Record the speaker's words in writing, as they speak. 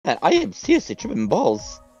Man, I am seriously tripping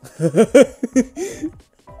balls.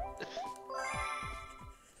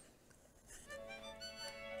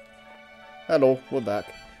 Hello, we're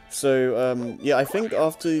back. So, yeah, I think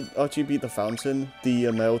after you beat the fountain,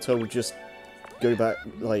 the Melter will just go back,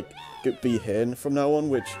 like, be hidden from now on,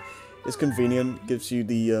 which is convenient, gives you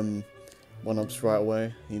the, one-ups right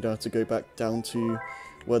away. You don't have to go back down to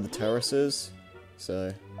where the terrace is,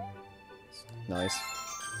 so, nice.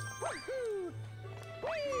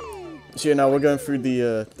 So yeah, now we're going through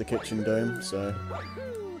the kitchen dome, so...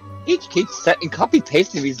 Each keeps setting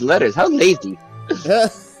copy-pasting these letters, how lazy.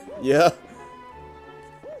 Yeah.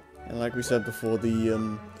 And like we said before,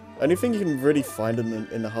 the only thing you can really find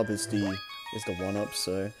in the hub is the one-up.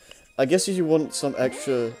 So I guess if you want some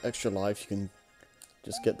extra life, you can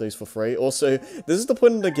just get those for free. Also, this is the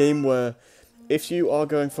point in the game where if you are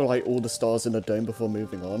going for like all the stars in the dome before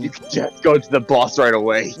moving on, You can just go to the boss right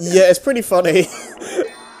away. yeah, it's pretty funny.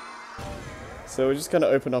 So we just kind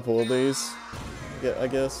of open up all of these. Yeah, I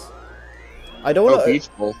guess. I don't want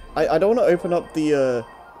to. I don't want to open up the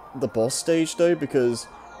boss stage though, because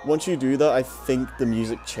once you do that, I think the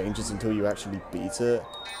music changes until you actually beat it.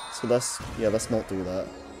 So let's not do that.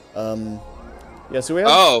 Yeah, so we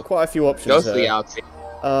have quite a few options here.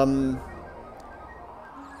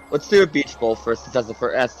 Let's do a beach bowl first, because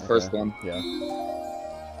that's the first one. Yeah.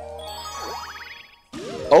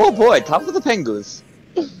 Oh boy, top of the Pengus.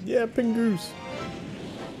 Yeah, Pengus.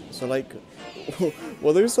 So like,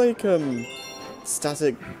 well, there's like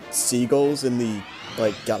static seagulls in the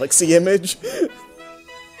like galaxy image.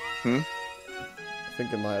 I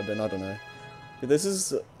think it might have been, I don't know. But this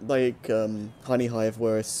is like Honey Hive,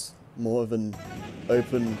 where it's more of an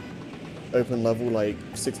open level, like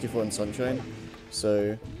 64 in Sunshine.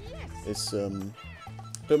 So it's a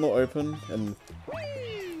bit more open, and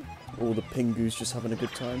all the Pingus just having a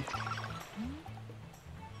good time.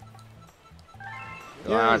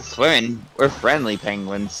 We're not swimming. We're friendly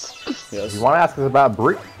penguins. Yes. You want to ask us about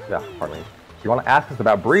pardon me. If you want to ask us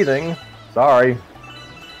about breathing, sorry.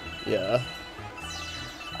 Yeah.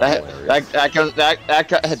 That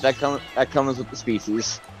comes with the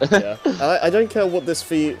species. Yeah. I don't care what this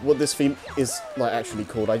theme is like actually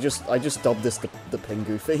called. I just dubbed this the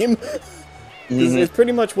Pingu theme. It's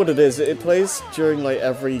pretty much what it is. It plays during like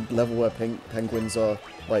every level where penguins are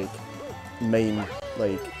like main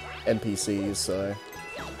like NPCs. So.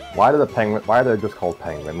 Why are they just called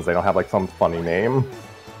penguins? They don't have like some funny name.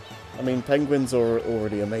 I mean, penguins are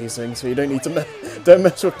already amazing, so you don't need to don't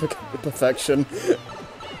mess with perfection.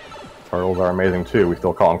 Turtles are amazing too. We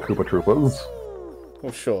still call them Koopa Troopas.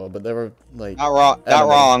 Well, sure, but they're like not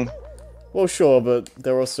wrong. Well, sure, but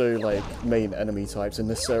they're also like main enemy types in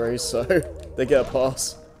this series, so they get a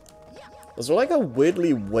pass. Also, like how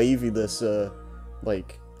weirdly wavy this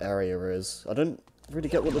like area is. I don't really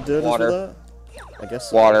get what the deal is with that. I guess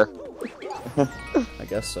so. Water. I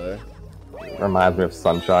guess so. Reminds me of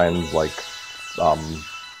Sunshine's like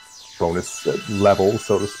bonus level,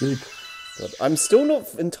 so to speak. But I'm still not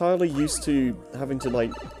entirely used to having to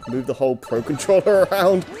like move the whole Pro Controller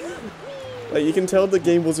around. Like, you can tell the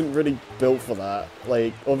game wasn't really built for that.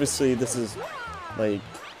 Like, obviously this is like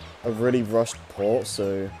a really rushed port,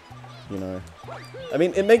 so you know. I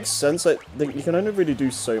mean, it makes sense that you can only really do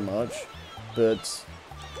so much, but.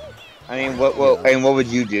 I mean, what would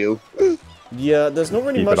you do? Yeah, there's not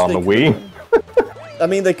really Keep much. It on the Wii. I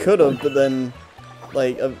mean, they could have, but then,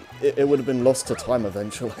 like, it would have been lost to time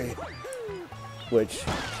eventually. Which,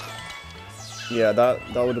 yeah, that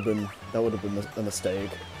would have been a mistake.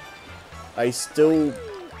 I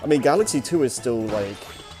mean, Galaxy 2 is still like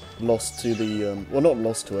lost to the well, not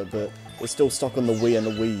lost to it, but it's still stuck on the Wii and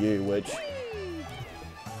the Wii U, which.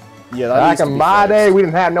 Yeah, back in my day, we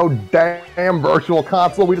didn't have no damn virtual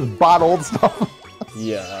console. We just bought old stuff.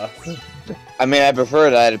 Yeah. I mean, I prefer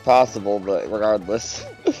that if possible, but regardless.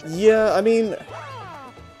 Yeah, I mean,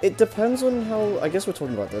 it depends on how. I guess we're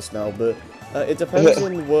talking about this now, but it depends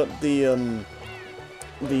on what how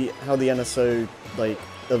the NSO like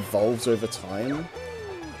evolves over time.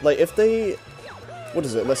 Like, if they, what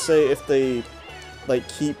is it? Let's say if they like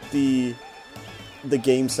keep the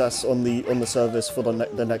game stats on the service for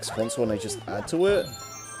the next console and they just add to it,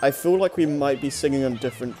 I feel like we might be singing a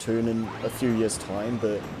different tune in a few years' time,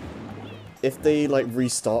 but if they like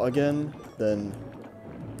restart again, then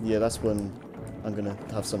yeah, that's when I'm gonna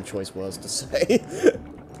have some choice words to say.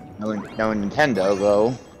 No Nintendo,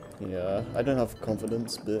 though. Yeah, I don't have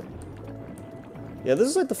confidence, but yeah, this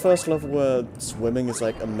is like the first level where swimming is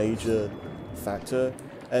like a major factor,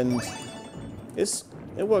 and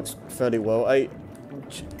it works fairly well.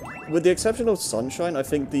 With the exception of Sunshine, I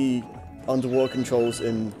think the underwater controls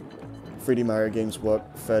in 3D Mario games work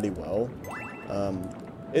fairly well.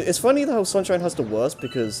 It's funny how Sunshine has the worst,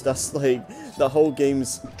 because that's like, the whole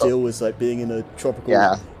game's deal is like being in a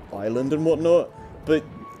tropical island and whatnot, but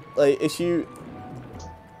like, if you...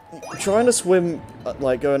 Trying to swim,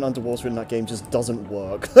 like, going underwater in that game just doesn't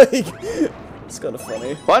work. Like, it's kind of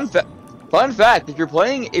funny. Fun fact, if you're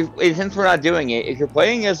playing, since we're not doing it, if you're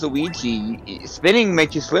playing as Luigi, spinning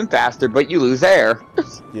makes you swim faster, but you lose air.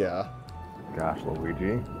 Yeah. Gosh,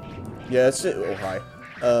 Luigi. Yeah, it's... Oh, hi.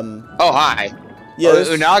 Oh, hi. Yeah,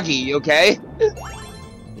 Unagi, you okay?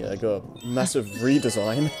 Yeah, I got a massive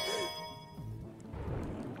redesign.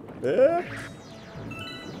 Yeah.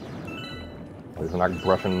 He's not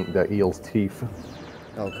brushing the eel's teeth.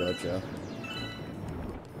 Oh god, yeah.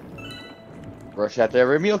 Brush out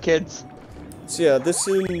every meal, kids. So yeah, this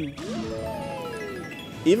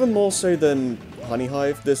even more so than Honey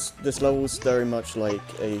Hive, this level's very much like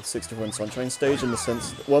a 64 and Sunshine stage in the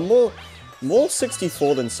sense, well, more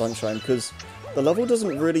 64 than Sunshine, because the level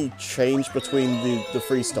doesn't really change between the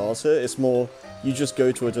three stars here. It's more, you just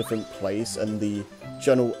go to a different place and the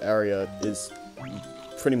general area is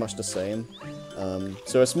pretty much the same.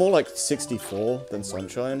 So it's more like 64 than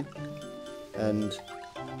Sunshine, and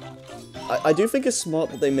I do think it's smart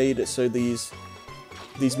that they made it so these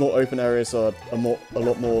more open areas are a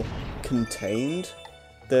lot more contained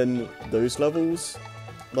than those levels.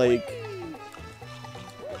 Like,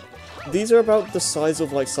 these are about the size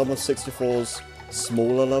of like some of 64's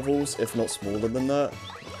smaller levels, if not smaller than that.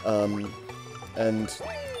 And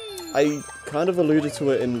I kind of alluded to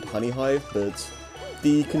it in Honey Hive, but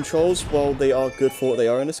the controls, while they are good for what they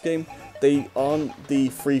are in this game, they aren't the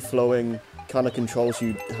free-flowing kind of controls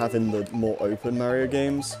you have in the more open Mario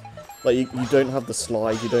games. Like, you don't have the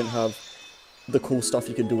slide, you don't have the cool stuff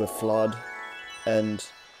you can do with Flood, and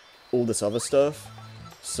all this other stuff.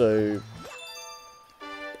 So,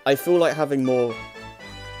 I feel like having more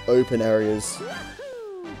open areas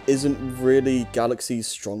isn't really Galaxy's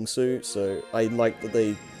strong suit, so I like that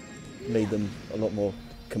they made them a lot more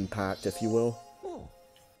compact, if you will.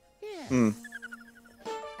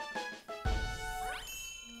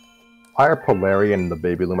 Why are Polarian and the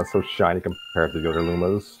baby Luma so shiny compared to the other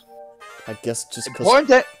Lumas? I guess just because...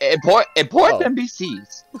 Important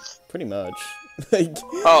NPCs. Pretty much. Like...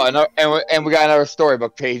 Oh, and we got another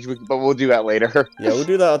storybook page, but we'll do that later. Yeah, we'll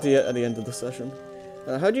do that at the end of the session.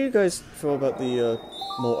 How do you guys feel about the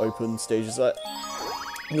more open stages?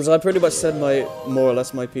 Because I pretty much said more or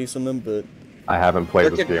less my piece on them, but... I haven't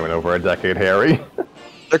played this game in over a decade, Harry.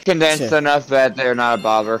 They're condensed enough that they're not a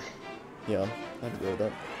bother. Yeah, I'd agree with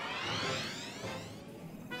that.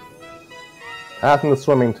 Passing the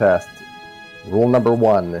swimming test. Rule number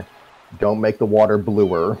 1. Don't make the water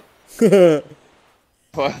bluer.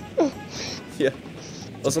 What? Yeah.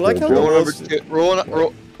 Also, like how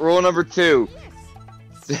Rule number 2.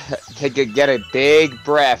 Get a big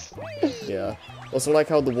breath. Yeah. Also, like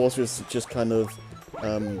how the water is just kind of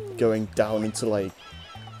going down into like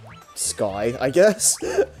sky, I guess.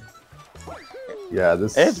 Yeah,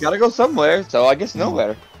 this. It's gotta go somewhere, so I guess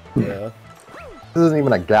nowhere. Yeah. This isn't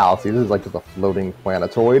even a galaxy. This is like just a floating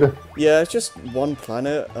planetoid. Yeah, it's just one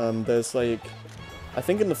planet. There's like, I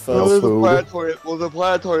think in the Well, first. there's a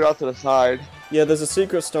planetoid off to the side. Yeah, there's a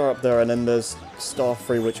secret star up there, and then there's Star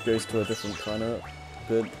 3, which goes to a different planet.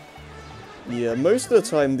 But yeah, most of the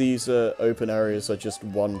time these open areas are just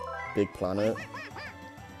one big planet.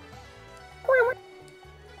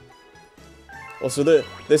 Also,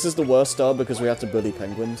 this is the worst star because we have to bully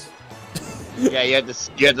penguins. Yeah, you have to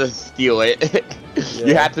steal it. Yeah.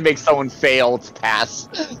 You have to make someone fail to pass.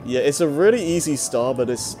 Yeah, it's a really easy star, but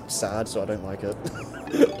it's sad, so I don't like it.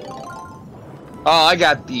 Oh, I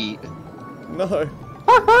got beat. No.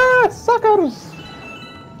 Haha, suckers!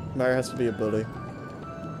 Mario has to be a bully.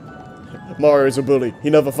 Mario's a bully. He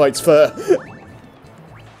never fights fair.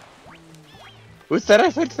 Who said I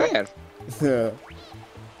fight fair? Yeah.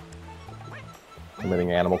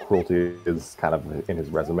 Committing animal cruelty is kind of in his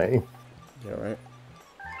resume. Yeah, right.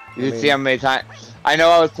 You should see how many times. I know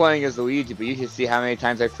I was playing as Luigi, but you should see how many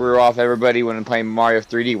times I threw off everybody when I'm playing Mario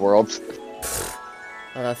 3D Worlds.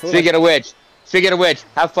 Speaking of which,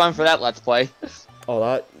 have fun for that Let's Play.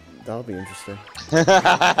 Oh, that'll be interesting.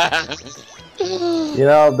 You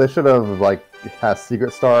know, they should have like had a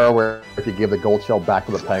secret star where if you give the gold shell back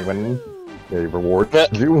to the penguin, they reward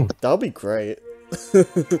you. That'll be great.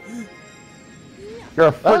 You're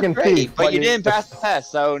a friggin' Great, thief, but you didn't pass the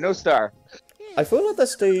test, so no star. I feel like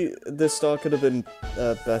this star could have been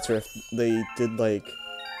better if they did like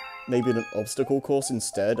maybe an obstacle course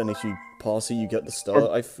instead, and if you pass it, you get the star.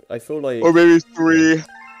 I feel like, Or maybe 3.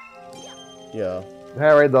 yeah,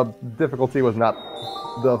 Harry, the difficulty was not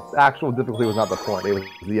the actual difficulty was not the point. It was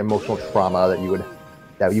the emotional trauma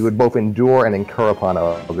that you would both endure and incur upon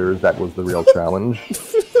others. That was the real challenge.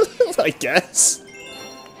 I guess.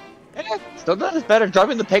 Yeah, still not as better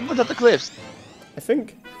dropping the penguins off the cliffs. I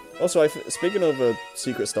think. Also, speaking of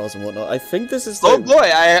secret stars and whatnot, I think this is. Oh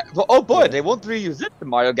boy! They won't reuse it in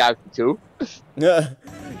Mario Galaxy 2. Yeah.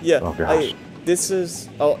 Oh gosh. This is.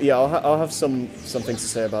 Oh yeah, I'll have some things to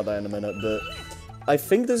say about that in a minute, but I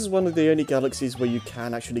think this is one of the only galaxies where you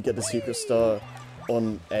can actually get the secret star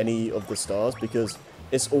on any of the stars, because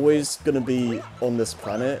it's always gonna be on this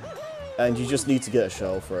planet, and you just need to get a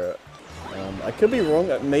shell for it. I could be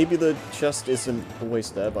wrong. Maybe the chest isn't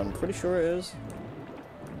always there, but I'm pretty sure it is.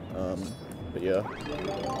 But yeah.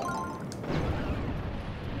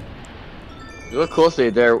 You look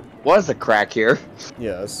closely, there was a crack here.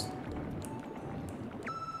 Yes.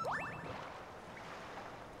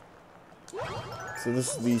 So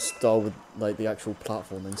this is the star with like the actual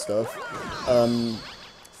platforming stuff.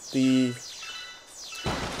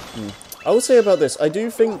 I will say about this, I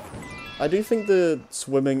do think the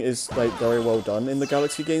swimming is like very well done in the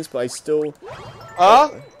Galaxy games, but I still.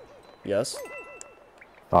 Yes.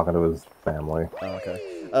 Talking to his family. Oh, okay.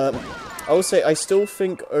 I will say I still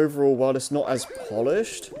think overall, while it's not as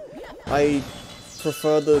polished, I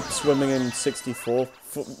prefer the swimming in 64,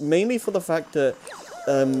 mainly for the fact that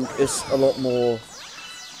it's a lot more.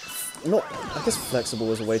 I guess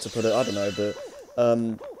flexible is a way to put it. I don't know,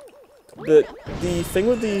 but the thing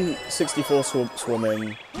with the 64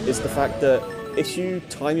 swimming is the fact that if you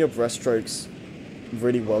time your breaststrokes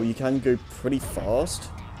really well, you can go pretty fast.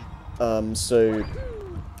 So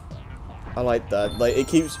I like that. Like it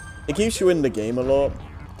keeps you in the game a lot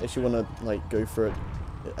if you want to like go for it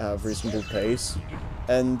at a reasonable pace,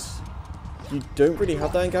 and you don't really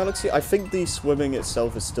have that in Galaxy. I think the swimming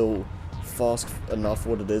itself is still fast enough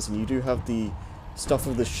what it is, and you do have the stuff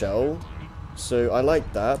with the shell, so I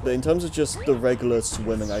like that. But in terms of just the regular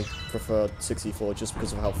swimming, I prefer 64 just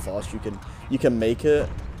because of how fast you can make it.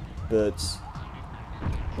 But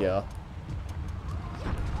yeah,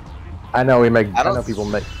 I know people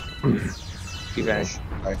make. You finish.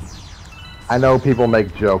 Sorry. I know people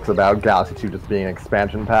make jokes about Galaxy 2 just being an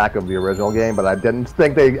expansion pack of the original game, but I didn't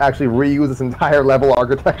think they actually reuse this entire level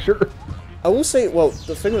architecture. I will say, well,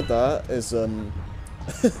 the thing with that is,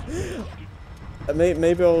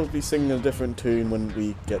 maybe I'll be singing a different tune when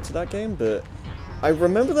we get to that game, but I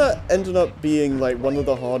remember that ended up being like one of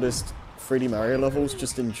the hardest 3D Mario levels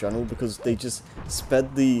just in general, because they just sped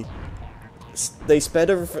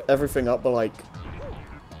everything up by like,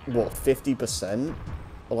 what, 50%?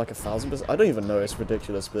 Or like 1,000%? I don't even know, it's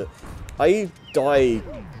ridiculous, but I die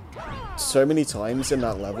so many times in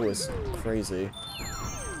that level, it's crazy.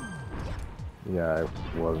 Yeah, it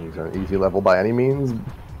wasn't an easy level by any means.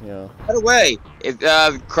 Yeah. By the way,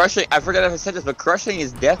 crushing, I forgot if I said this, but crushing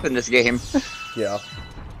is death in this game. Yeah.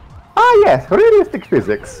 Ah yes, realistic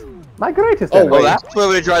physics. My greatest enemy. Well, that's where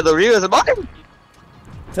we try the realism.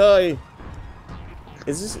 Die!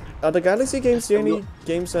 Are the Galaxy games the only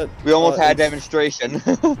games that... We almost had a demonstration.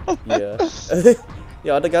 Yeah.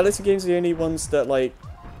 Yeah, are the Galaxy games the only ones that, like,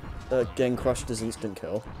 getting crushed is instant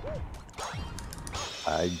kill?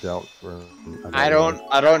 I don't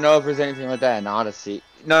know if there's anything like that in Odyssey.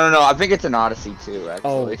 No, I think it's in Odyssey too,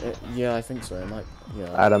 actually. Oh, yeah, I think so. It might,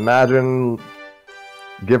 yeah. I'd imagine,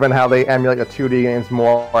 given how they emulate the 2D games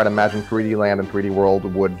more, I'd imagine 3D Land and 3D World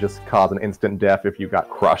would just cause an instant death if you got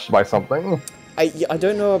crushed by something. I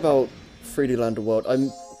don't know about 3D Land or World.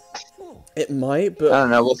 It might, but I don't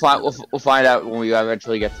know. We'll find out when we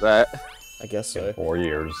eventually get to that. I guess so. 4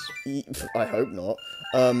 years. I hope not.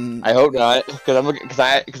 I hope not,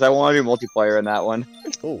 because I want to do multiplayer in that one.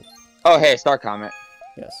 Oh. Oh, hey, star comment.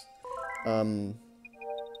 Yes.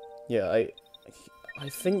 Yeah, I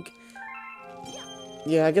think.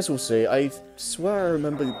 Yeah, I guess we'll see. I swear I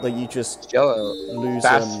remember like you just lose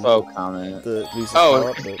fast folk comment.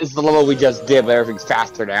 Power, it's the level we just did, but everything's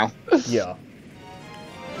faster now. Yeah.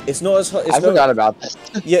 It's not as hard. I forgot about this.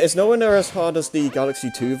 Yeah, it's nowhere near as hard as the Galaxy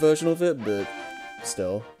 2 version of it, but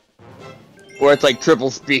still. Where it's like triple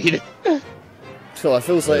speed. Well, it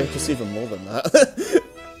feels like it's even more than that.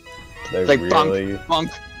 They like really... bunk,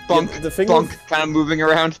 kind of moving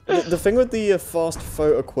around. The thing with the fast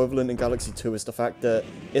foe equivalent in Galaxy 2 is the fact that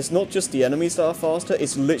it's not just the enemies that are faster;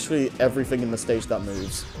 it's literally everything in the stage that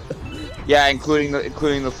moves. Yeah, including the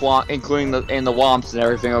womps and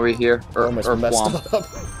everything over here, or messed up.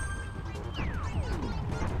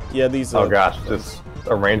 Yeah, these. Oh gosh, this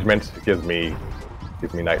arrangement gives me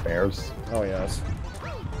nightmares. Oh yes.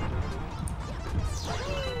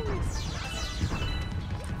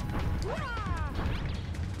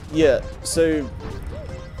 Yeah, so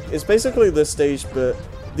it's basically this stage, but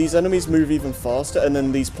these enemies move even faster, and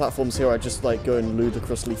then these platforms here are just like going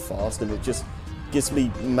ludicrously fast, and it just gives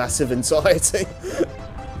me massive anxiety.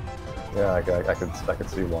 Yeah, I could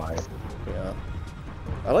see why. Yeah.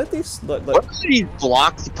 I like these, like... What are these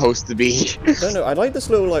blocks supposed to be? I don't know, I like this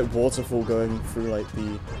little, like, waterfall going through, like,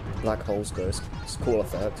 the black holes goes. It's a cool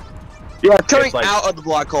effect. Yeah, coming like... out of the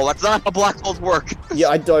black hole. That's not how black holes work. Yeah,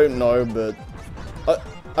 I don't know, but...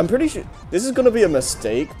 I'm pretty sure... This is gonna be a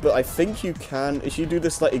mistake, but I think you can... If you do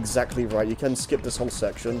this, like, exactly right, you can skip this whole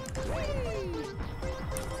section.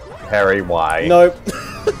 Harry, why? Nope.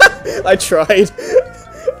 I tried.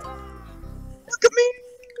 Look at me.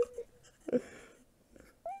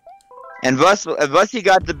 And thus he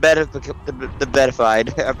got the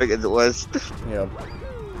bedified, I think it was. Yeah.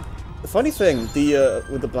 The funny thing,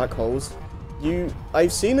 with the black holes,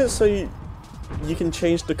 I've seen it so you can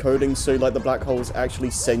change the coding so like the black holes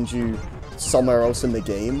actually send you somewhere else in the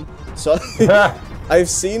game. So I've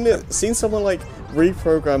seen someone like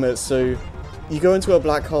reprogram it so you go into a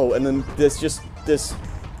black hole and then there's just this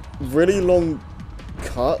really long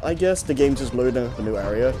cut, I guess. The game just loading up a new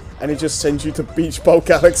area and it just sends you to Beach Ball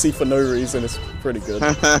Galaxy for no reason. It's pretty good.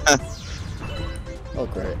 Oh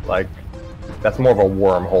great. Like, that's more of a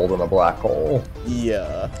wormhole than a black hole.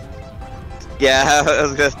 Yeah. Yeah, I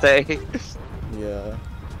was gonna say. Yeah.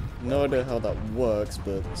 No idea how that works,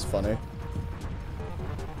 but it's funny.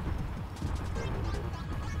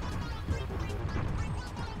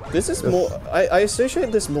 This is more... I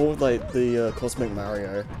associate this more with, like, the Cosmic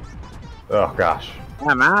Mario. Oh, gosh.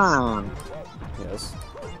 Come on. Yes.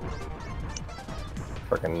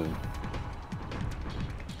 Frickin'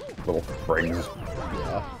 little frigs.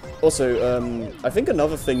 Yeah. Also, I think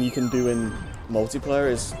another thing you can do in multiplayer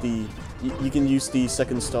is you can use the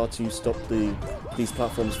second star to stop these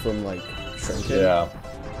platforms from, like, shrinking. Yeah.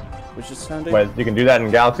 Which is handy. Wait, you can do that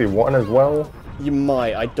in Galaxy 1 as well? You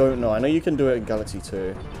might, I don't know. I know you can do it in Galaxy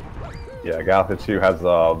 2. Yeah, Galaxy 2 has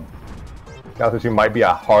Galaxy 2 might be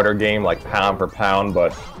a harder game, like pound for pound,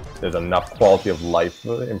 but there's enough quality of life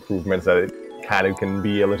improvements that it kind of can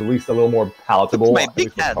be at least a little more palatable. My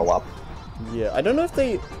big head. Co-op. Yeah, I don't know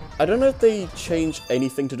if they changed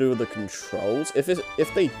anything to do with the controls. If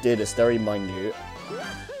they did, it's very minute.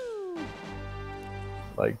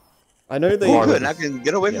 Like, I know they. Oh, good. I can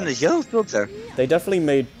get away from the yellow filter. They definitely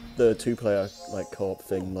made the two-player like co-op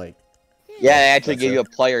thing like. Yeah, they actually gave you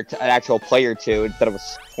an actual player too instead of a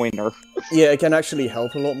pointer. Yeah, it can actually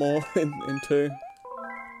help a lot more in 2.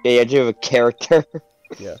 Yeah, you have to have a character.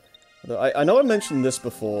 Yeah, I know I mentioned this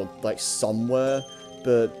before, like somewhere,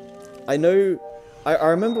 but I know I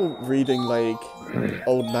remember reading like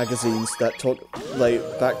old magazines that talk like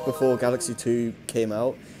back before Galaxy 2 came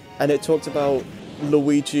out, and it talked about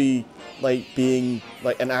Luigi like being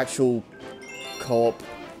like an actual co-op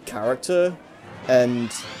character,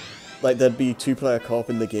 and like there'd be two-player co-op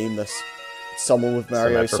in the game. That's someone with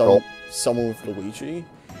Mario, someone with Luigi,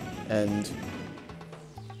 and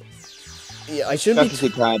yeah, I shouldn't be.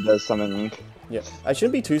 Kind of does something. Yeah, I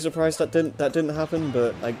shouldn't be too surprised that didn't happen,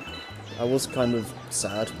 but I was kind of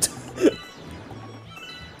sad.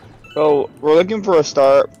 So we're looking for a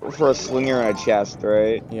slinger and a chest,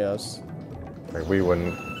 right? Yes. like we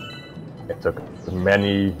wouldn't. It took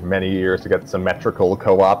many years to get symmetrical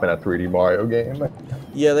co-op in a 3D Mario game.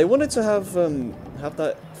 Yeah, they wanted to have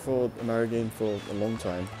that for a Mario game for a long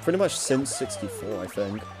time. Pretty much since 64, I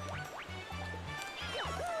think.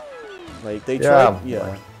 Like, they tried...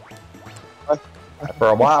 Yeah. For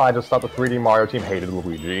a while, I just thought the 3D Mario team hated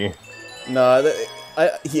Luigi. Nah,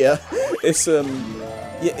 yeah. It's, yeah,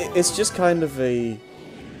 it's just kind of a...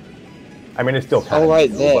 I mean, it's still kind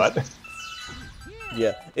of new, but...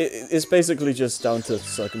 Yeah, it's basically just down to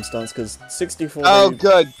circumstance, because 64... Oh,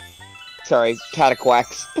 good! Sorry,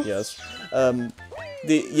 cataquacks. Yes.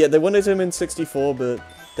 They wanted him in 64, but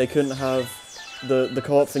they couldn't have... The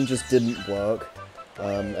co-op thing just didn't work.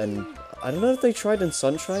 And I don't know if they tried in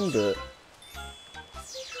Sunshine, but...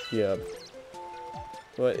 Yeah.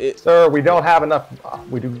 But Sir, we don't have enough...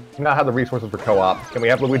 we do not have the resources for co-op. Can we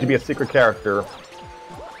have Luigi be a secret character?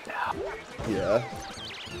 Yeah.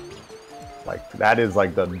 Like, that is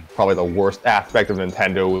like probably the worst aspect of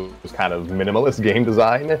Nintendo's kind of minimalist game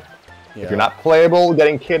design. Yeah. If you're not playable,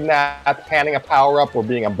 getting kidnapped, handing a power-up, or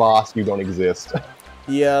being a boss, you don't exist.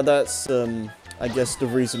 Yeah, that's, I guess the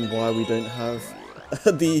reason why we don't have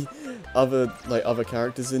the other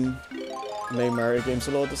characters in main Mario games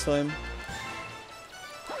a lot of the time.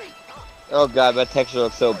 Oh god, that texture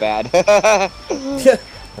looks so bad. Yeah.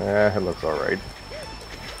 It looks alright.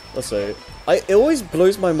 Also, it always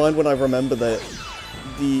blows my mind when I remember that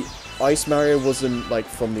Ice Mario wasn't like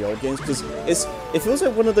from the old games, because it feels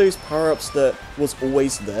like one of those power-ups that was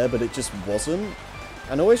always there, but it just wasn't.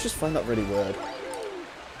 And I always just find that really weird.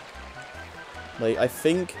 Like, I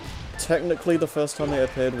think technically the first time they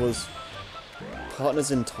appeared was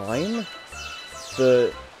Partners in Time,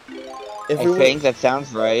 but if I think that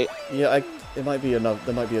sounds right. Yeah, it might be another.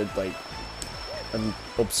 There might be like an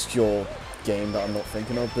obscure game that I'm not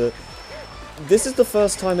thinking of, but this is the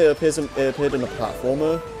first time it appeared in a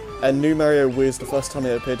platformer, and New Mario Wii is the first time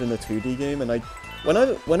it appeared in a 2D game. And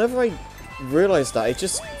whenever I realize that, it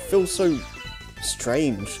just feels so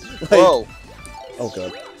strange. Like, whoa! Oh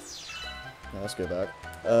god. Now let's go back.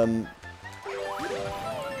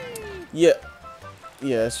 Yeah,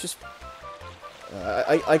 it's just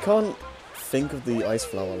I can't think of the ice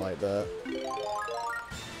flower like that.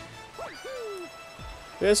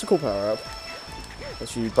 Yeah, it's a cool power up.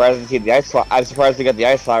 Surprised to see the ice flower. I'm surprised we got the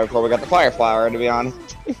ice flower before we got the fire flower, to be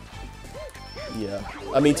honest. Yeah,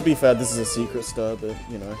 I mean, to be fair, this is a secret star, but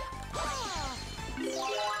you know.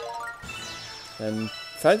 And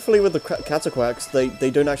thankfully, with the Cataquacks, they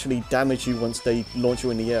don't actually damage you once they launch you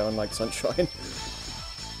in the air, unlike Sunshine.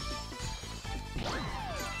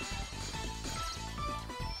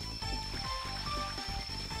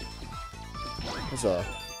 Huzzah.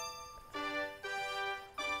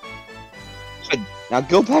 Now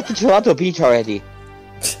go back to Toronto Beach already.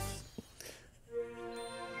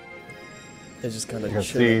 They're just kind of You can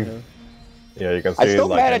chilling. see- Yeah, you can see. I'm still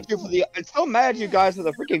like, mad at you for the. I'm still mad at you guys for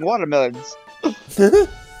the freaking watermelons.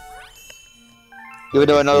 Even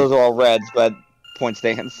though I know those are all reds, but point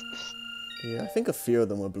stands. Yeah, I think a few of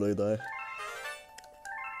them were blue though.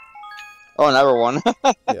 Oh, another one.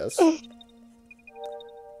 Yes.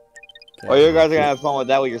 Oh, you guys are gonna have fun with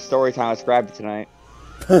that with your story time with Scrappy tonight.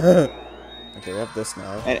 Okay, we have this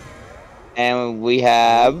now. And we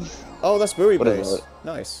have. Oh, that's Buoy What is Base. it?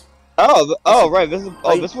 Nice. Oh, right. This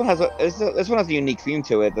I- one has this one has a unique theme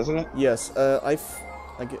to it, doesn't it? Yes,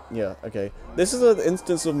 yeah, okay. This is an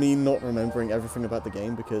instance of me not remembering everything about the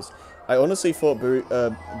game, because I honestly thought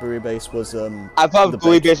Buoy Base was, I thought the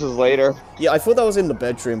Buoy bed- Base was later. Yeah, I thought that was in the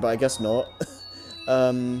bedroom, but I guess not.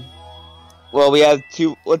 Well, we have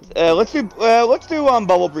two. Let's do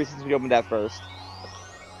Bubble Breeze since we opened that first.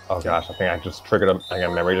 Oh gosh, I think I just triggered a. I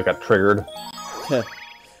got memory just got triggered.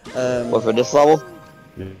 What for this level?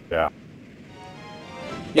 Yeah.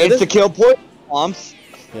 Yeah, It's the kill point. Bombs.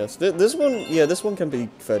 yes, this one can be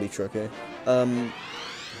fairly tricky. Although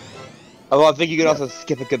I think you can also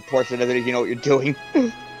skip a good portion of it if you know what you're doing.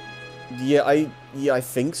 Yeah, I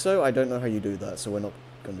think so. I don't know how you do that, so we're not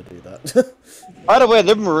gonna do that. By the way,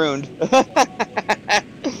 they're marooned.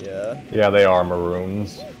 Yeah. Yeah, they are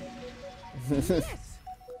maroons.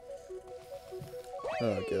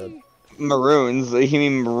 Oh god. Maroons? You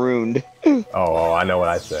mean marooned? Oh, I know what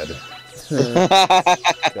I said.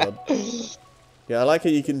 God. Yeah, I like how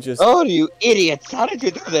you can just. Oh, you idiots! How did you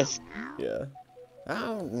do this? Yeah.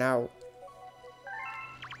 Oh no.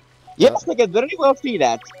 Yes, I can very well see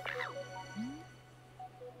that.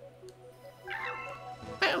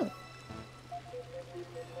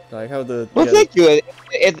 Like how the. Well, yeah, thank you.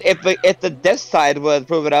 If the death side was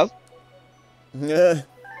proven out. Yeah.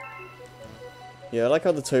 Yeah, I like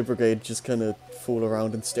how the Tow Brigade just kind of fool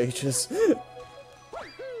around in stages.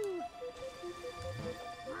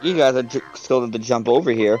 You guys are still to jump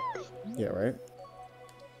over here. Yeah, right?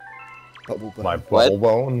 Bubble bone. My bubble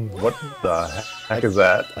bone? What the heck is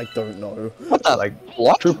that? I don't know. What the? Like,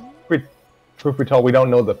 What? truth be told, we don't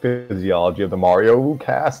know the physiology of the Mario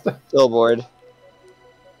cast. Billboard.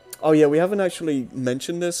 Oh yeah, we haven't actually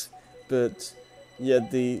mentioned this, but yeah,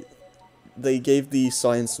 they gave the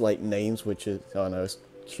science like names, which is, I don't know, it's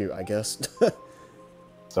cute, I guess.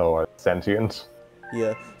 So, sentient.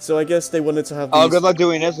 Yeah, so I guess they wanted to have. Oh, these... good luck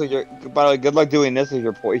doing this with your. By the way, good luck doing this with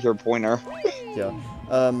your pointer. Yeah.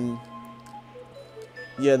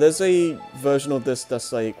 Yeah, there's a version of this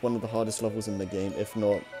that's like one of the hardest levels in the game, if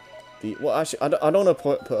not the. Well, actually, I don't want to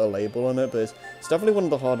put a label on it, but it's definitely one of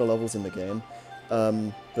the harder levels in the game.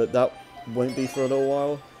 But that won't be for a little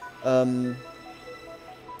while.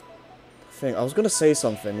 I was gonna say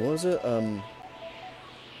something. What was it?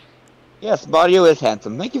 Yes, Mario is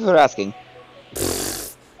handsome. Thank you for asking.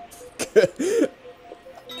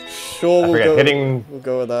 Sure, We'll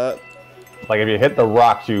go with that. Like, if you hit the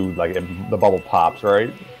rocks, the bubble pops,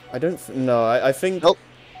 right? I don't. No, I think. Nope.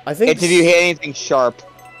 I think. It's if you hit anything sharp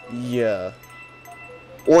Yeah.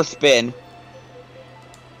 or spin.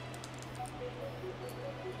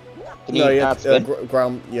 Can No, you yeah, not spin?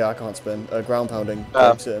 ground. Yeah, I can't spin. Ground pounding Oh.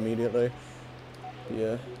 breaks it immediately.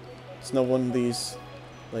 Yeah, it's not one of these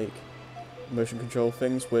like motion control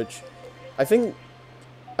things, which I think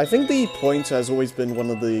I think the pointer has always been one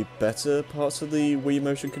of the better parts of the Wii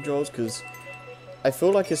motion controls, because I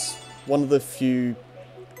feel like it's one of the few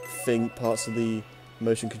parts of the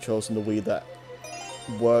motion controls in the Wii that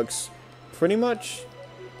works pretty much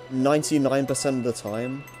 99% of the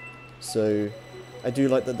time. So I do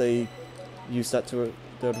like that they use that to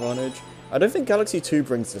their advantage. I don't think Galaxy 2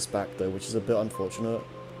 brings this back though, which is a bit unfortunate.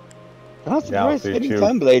 I'm not surprised hitting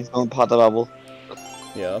time blades don't pop the bubble.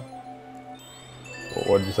 Yeah.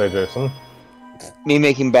 What did you say, Jason? Me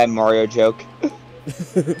making bad Mario joke.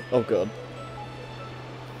 Oh god.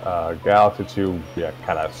 Galaxy 2, yeah,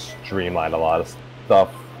 kind of streamlined a lot of stuff.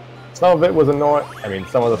 Some of it was annoying. I mean,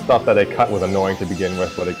 some of the stuff that they cut was annoying to begin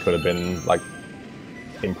with, but it could have been, like,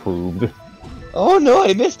 improved. Oh no,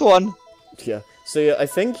 I missed one! Yeah. So yeah, I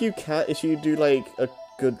think you can, if you do like a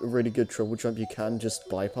really good triple jump, you can just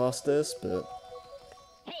bypass this, but...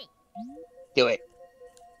 Do it.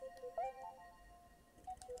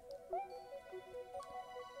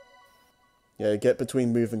 Yeah, get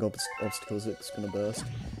between moving obstacles, it's gonna burst.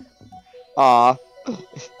 Aw.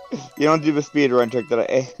 You don't do the speedrun trick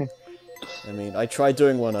that I mean, I tried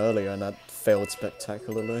doing one earlier and that failed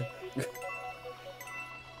spectacularly.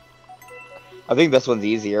 I think this one's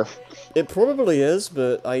easier. It probably is,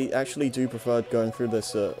 but I actually do prefer going through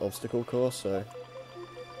this obstacle course, so...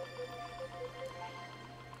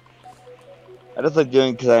 I just like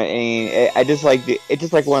doing because I just like it's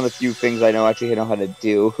just like one of the few things I actually know how to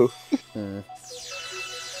do.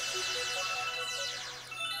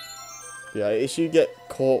 Yeah, if you get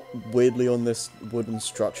caught weirdly on this wooden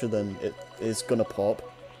structure, then it is gonna pop.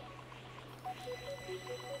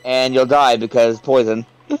 And you'll die because poison.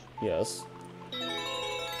 Yes.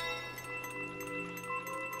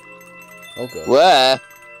 Oh god. What?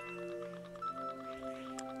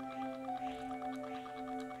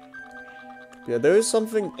 Yeah, there is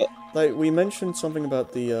something, like, we mentioned something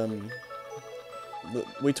about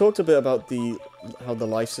we talked a bit about how the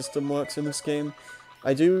life system works in this game.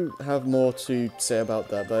 I do have more to say about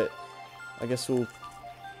that, but I guess we'll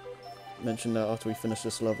mention that after we finish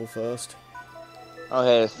this level first. Oh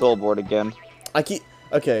hey, it's full board again. Okay.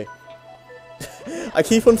 I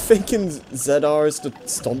keep on thinking ZR is the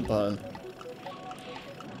stomp button.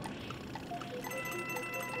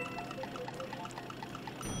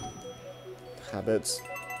 Habits.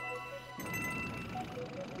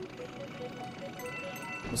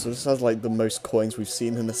 So this has like the most coins we've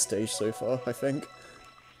seen in the stage so far, I think.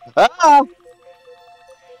 Ah!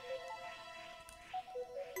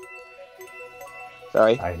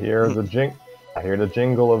 Sorry. I hear the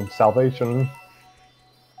jingle of salvation.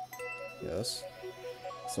 Yes.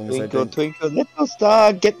 As long as Twinkle, twinkle, little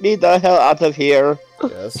star, get me the hell out of here.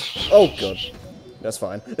 Yes. Oh god. That's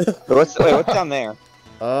fine. What's down there?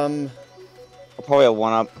 I'll probably have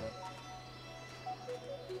one up.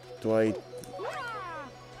 Do I...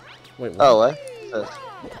 Wait, what? Oh, what?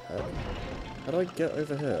 How do I get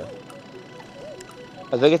over here?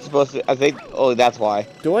 I think it's supposed to... Oh, that's why.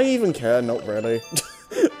 Do I even care? Not really.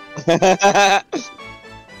 I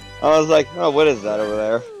was like, oh, what is that over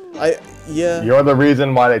there? Yeah. You're the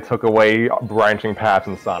reason why they took away branching paths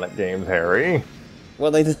in Sonic games, Harry. Well,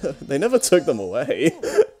 they never took them away.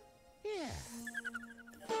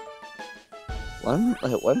 When's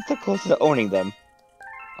the closest to owning them?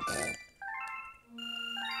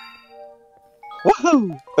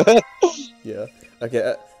 Woohoo! Yeah.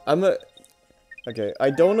 Okay, okay, I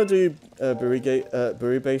don't want to do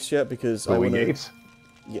Buri Base yet because I want to...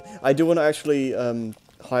 Yeah, I do want to actually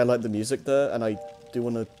highlight the music there, and I do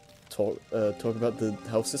want to talk about the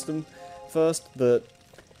health system first, but...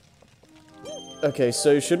 Okay,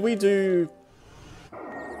 so should we do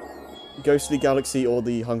Ghost of the Galaxy or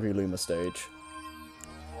the Hungry Luma stage?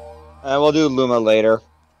 We'll do Luma later.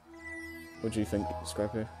 What do you think,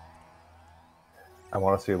 Scrappy? I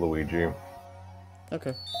want to see Luigi.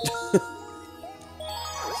 Okay.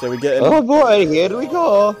 So we get... Oh boy, here we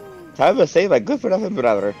go! Time to save a good for nothing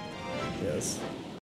brother. Yes.